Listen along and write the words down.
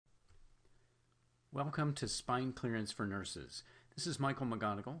Welcome to Spine Clearance for Nurses. This is Michael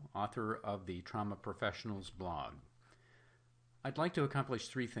McGonigal, author of the Trauma Professionals blog. I'd like to accomplish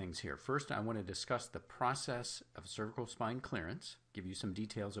three things here. First, I want to discuss the process of cervical spine clearance, give you some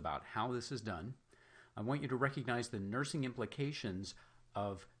details about how this is done. I want you to recognize the nursing implications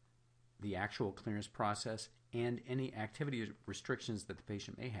of the actual clearance process and any activity restrictions that the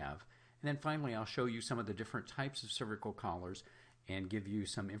patient may have. And then finally, I'll show you some of the different types of cervical collars and give you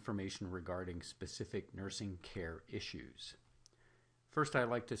some information regarding specific nursing care issues. First, I'd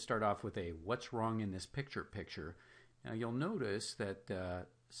like to start off with a what's wrong in this picture. Now you'll notice that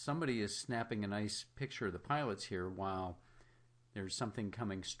somebody is snapping a nice picture of the pilots here while there's something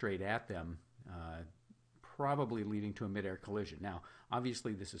coming straight at them, probably leading to a mid-air collision. Now,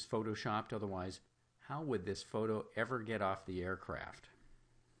 obviously this is photoshopped, otherwise how would this photo ever get off the aircraft?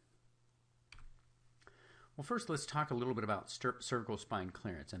 Well, first let's talk a little bit about cervical spine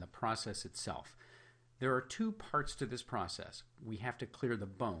clearance and the process itself. There are two parts to this process. We have to clear the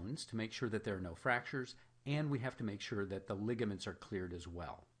bones to make sure that there are no fractures, and we have to make sure that the ligaments are cleared as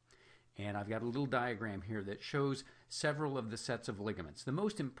well. And I've got a little diagram here that shows several of the sets of ligaments. The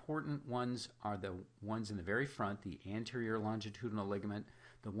most important ones are the ones in the very front, the anterior longitudinal ligament,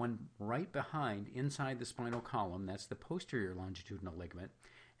 the one right behind inside the spinal column, that's the posterior longitudinal ligament,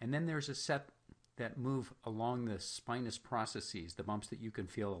 and then there's a set that move along the spinous processes, the bumps that you can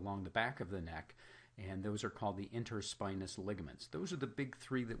feel along the back of the neck, and those are called the interspinous ligaments. Those are the big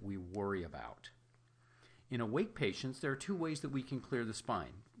three that we worry about. In awake patients, there are two ways that we can clear the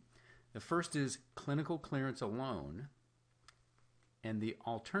spine. The first is clinical clearance alone, and the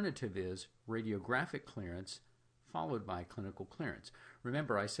alternative is radiographic clearance followed by clinical clearance.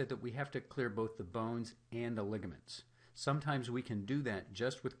 Remember, I said that we have to clear both the bones and the ligaments. Sometimes we can do that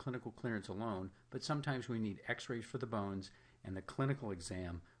just with clinical clearance alone, but sometimes we need x-rays for the bones and the clinical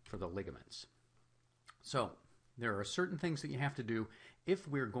exam for the ligaments. So there are certain things that you have to do if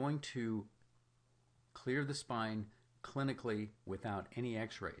we're going to clear the spine clinically without any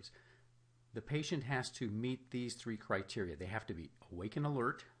x-rays. The patient has to meet these three criteria. They have to be awake and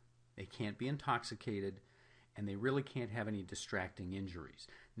alert, they can't be intoxicated, and they really can't have any distracting injuries.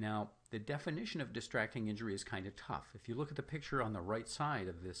 Now, the definition of distracting injury is kind of tough. If you look at the picture on the right side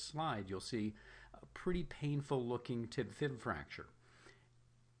of this slide, you'll see a pretty painful looking tib-fib fracture.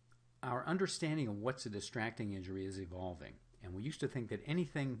 Our understanding of what's a distracting injury is evolving, and we used to think that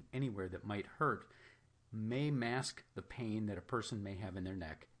anything anywhere that might hurt may mask the pain that a person may have in their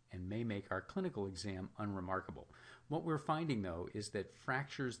neck and may make our clinical exam unremarkable. What we're finding, though, is that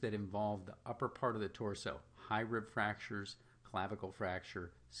fractures that involve the upper part of the torso, high rib fractures, clavicle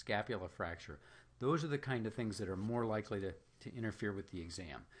fracture, scapula fracture, those are the kind of things that are more likely to interfere with the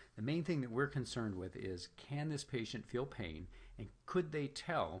exam. The main thing that we're concerned with is, can this patient feel pain, and could they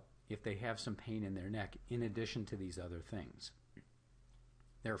tell if they have some pain in their neck in addition to these other things?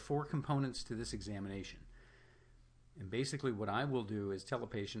 There are four components to this examination. And basically what I will do is tell a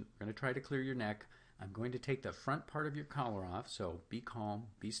patient, we're going to try to clear your neck. I'm going to take the front part of your collar off, so be calm,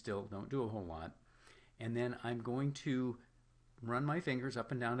 be still, don't do a whole lot. And then I'm going to run my fingers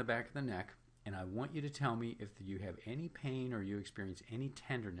up and down the back of the neck, and I want you to tell me if you have any pain or you experience any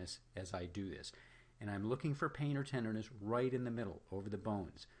tenderness as I do this. And I'm looking for pain or tenderness right in the middle, over the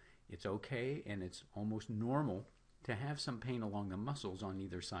bones. It's okay, and it's almost normal to have some pain along the muscles on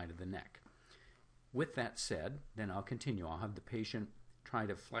either side of the neck. With that said, then I'll continue. I'll have the patient try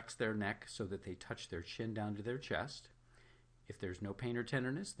to flex their neck so that they touch their chin down to their chest. If there's no pain or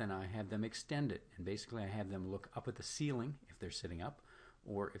tenderness, then I have them extend it. And basically I have them look up at the ceiling if they're sitting up,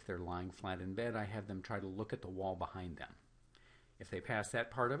 or if they're lying flat in bed, I have them try to look at the wall behind them. If they pass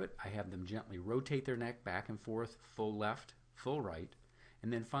that part of it, I have them gently rotate their neck back and forth, full left, full right.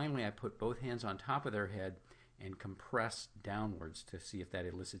 And then finally I put both hands on top of their head and compress downwards to see if that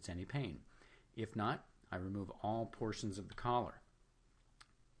elicits any pain. If not, I remove all portions of the collar.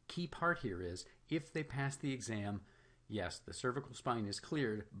 Key part here is, if they pass the exam, yes, the cervical spine is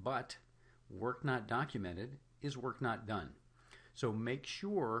cleared, but work not documented is work not done. So make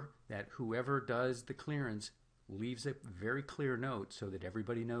sure that whoever does the clearance leaves a very clear note so that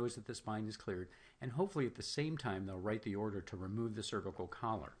everybody knows that the spine is cleared, and hopefully at the same time they'll write the order to remove the cervical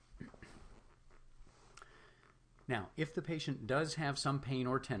collar. Now, if the patient does have some pain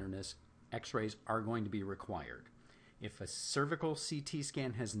or tenderness, x-rays are going to be required. If a cervical CT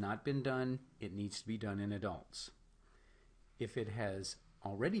scan has not been done, it needs to be done in adults. If it has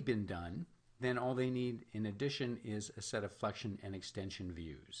already been done, then all they need in addition is a set of flexion and extension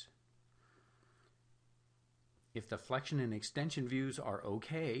views. If the flexion and extension views are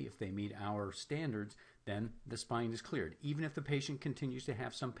okay, if they meet our standards, then the spine is cleared. Even if the patient continues to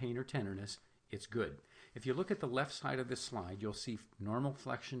have some pain or tenderness, it's good. If you look at the left side of this slide, you'll see normal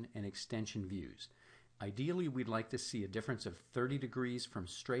flexion and extension views. Ideally, we'd like to see a difference of 30 degrees from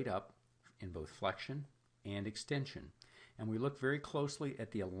straight up in both flexion and extension. And we look very closely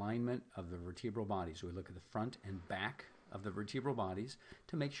at the alignment of the vertebral bodies. We look at the front and back of the vertebral bodies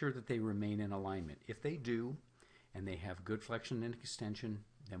to make sure that they remain in alignment. If they do, and they have good flexion and extension,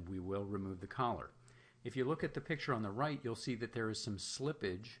 then we will remove the collar. If you look at the picture on the right, you'll see that there is some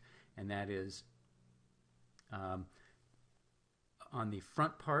slippage, and that is on the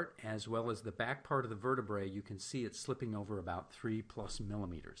front part as well as the back part of the vertebrae. You can see it slipping over about 3+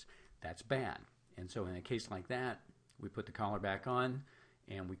 millimeters. That's bad. And so in a case like that, we put the collar back on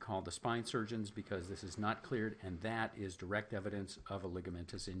and we call the spine surgeons because this is not cleared, and that is direct evidence of a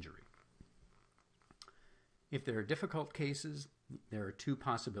ligamentous injury. If there are difficult cases, there are two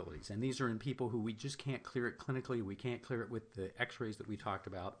possibilities, and these are in people who we just can't clear it clinically. We can't clear it with the x-rays that we talked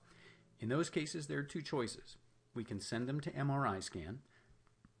about. In those cases, there are two choices. We can send them to MRI scan.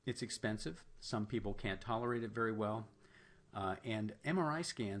 It's expensive. Some people can't tolerate it very well. And MRI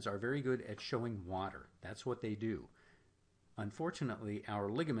scans are very good at showing water. That's what they do. Unfortunately, our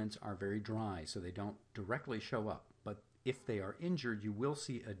ligaments are very dry, so they don't directly show up. But if they are injured, you will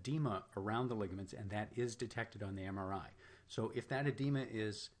see edema around the ligaments, and that is detected on the MRI. So if that edema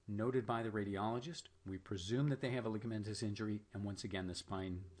is noted by the radiologist, we presume that they have a ligamentous injury, and once again, the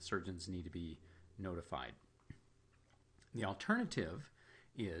spine surgeons need to be notified. The alternative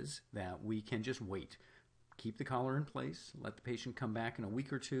is that we can just wait. Keep the collar in place, let the patient come back in a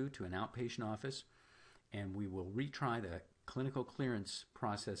week or two to an outpatient office, and we will retry the clinical clearance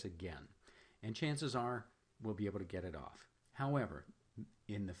process again. And chances are we'll be able to get it off. However,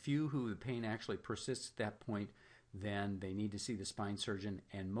 in the few who the pain actually persists at that point, then they need to see the spine surgeon,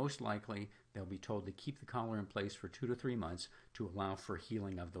 and most likely they'll be told to keep the collar in place for 2 to 3 months to allow for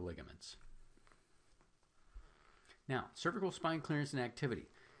healing of the ligaments. Now, cervical spine clearance and activity.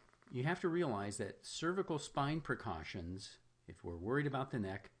 You have to realize that cervical spine precautions, if we're worried about the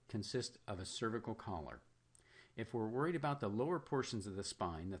neck, consist of a cervical collar. If we're worried about the lower portions of the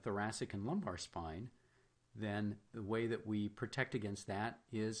spine, the thoracic and lumbar spine, then the way that we protect against that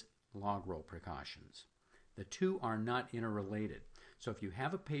is log roll precautions. The two are not interrelated. So if you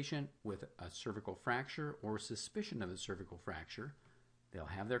have a patient with a cervical fracture or suspicion of a cervical fracture, they'll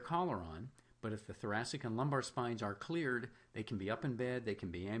have their collar on. But if the thoracic and lumbar spines are cleared, they can be up in bed, they can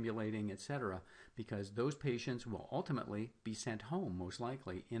be ambulating, etc., because those patients will ultimately be sent home, most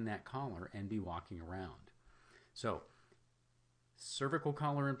likely, in that collar and be walking around. So, cervical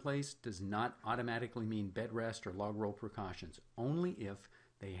collar in place does not automatically mean bed rest or log roll precautions, only if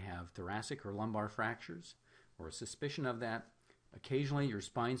they have thoracic or lumbar fractures or a suspicion of that. Occasionally, your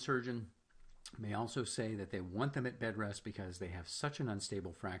spine surgeon may also say that they want them at bed rest because they have such an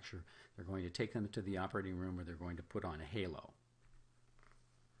unstable fracture, they're going to take them to the operating room or they're going to put on a halo.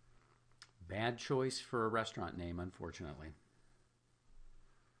 Bad choice for a restaurant name, unfortunately.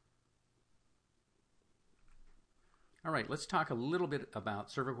 All right, let's talk a little bit about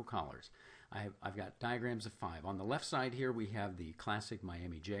cervical collars. I've got diagrams of 5. On the left side here, we have the classic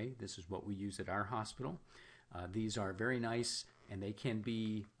Miami J. This is what we use at our hospital. These are very nice, and they can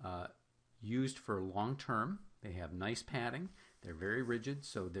be used for long term. They have nice padding. They're very rigid,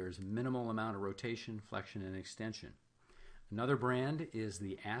 so there's minimal amount of rotation, flexion, and extension. Another brand is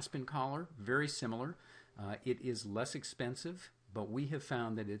the Aspen collar, very similar. It is less expensive, but we have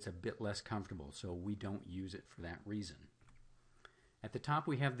found that it's a bit less comfortable, so we don't use it for that reason. At the top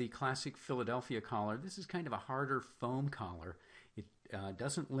we have the classic Philadelphia collar. This is kind of a harder foam collar. It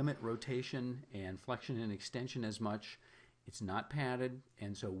doesn't limit rotation and flexion and extension as much. It's not padded,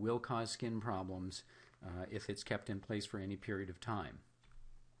 and so will cause skin problems if it's kept in place for any period of time.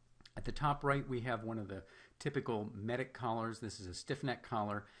 At the top right, we have one of the typical medic collars. This is a stiff neck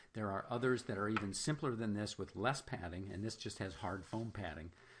collar. There are others that are even simpler than this with less padding, and this just has hard foam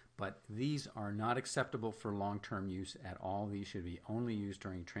padding. But these are not acceptable for long-term use at all. These should be only used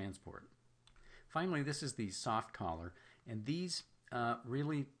during transport. Finally, this is the soft collar, and these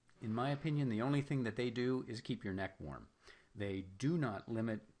really, in my opinion, the only thing that they do is keep your neck warm. They do not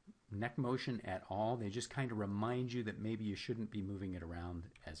limit neck motion at all. They just kind of remind you that maybe you shouldn't be moving it around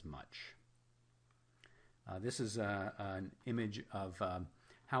as much. This is an image of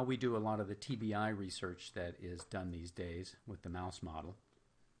how we do a lot of the TBI research that is done these days with the mouse model.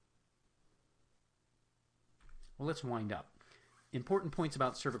 Well, let's wind up. Important points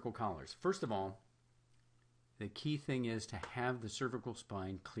about cervical collars. First of all, the key thing is to have the cervical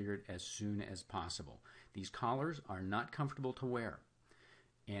spine cleared as soon as possible. These collars are not comfortable to wear.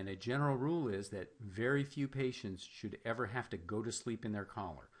 And a general rule is that very few patients should ever have to go to sleep in their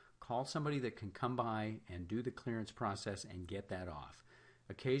collar. call somebody that can come by and do the clearance process and get that off.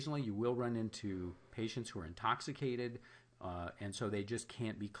 Occasionally you will run into patients who are intoxicated, and so they just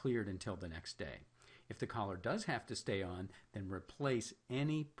can't be cleared until the next day. If the collar does have to stay on, then replace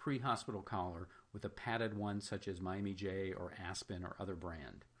any pre-hospital collar with a padded one such as Miami J or Aspen or other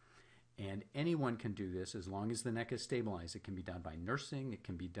brand. And anyone can do this as long as the neck is stabilized. It can be done by nursing. It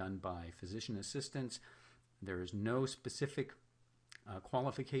can be done by physician assistants. There is no specific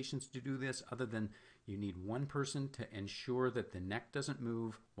qualifications to do this other than you need one person to ensure that the neck doesn't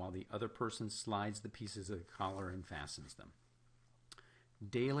move while the other person slides the pieces of the collar and fastens them.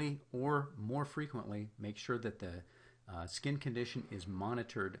 Daily or more frequently, make sure that the skin condition is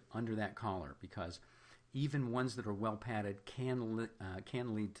monitored under that collar, because even ones that are well padded can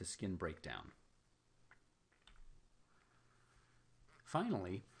lead to skin breakdown.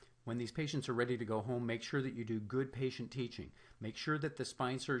 Finally, when these patients are ready to go home, make sure that you do good patient teaching. Make sure that the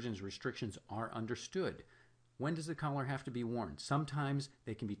spine surgeon's restrictions are understood. When does the collar have to be worn? Sometimes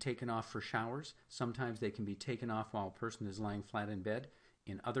they can be taken off for showers. Sometimes they can be taken off while a person is lying flat in bed.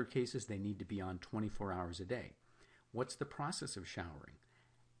 In other cases, they need to be on 24 hours a day. What's the process of showering?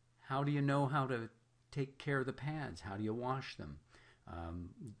 How do you know how to take care of the pads? How do you wash them?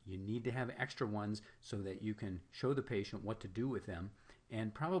 You need to have extra ones so that you can show the patient what to do with them.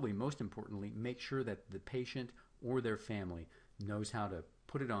 And probably most importantly, make sure that the patient or their family knows how to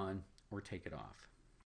put it on or take it off.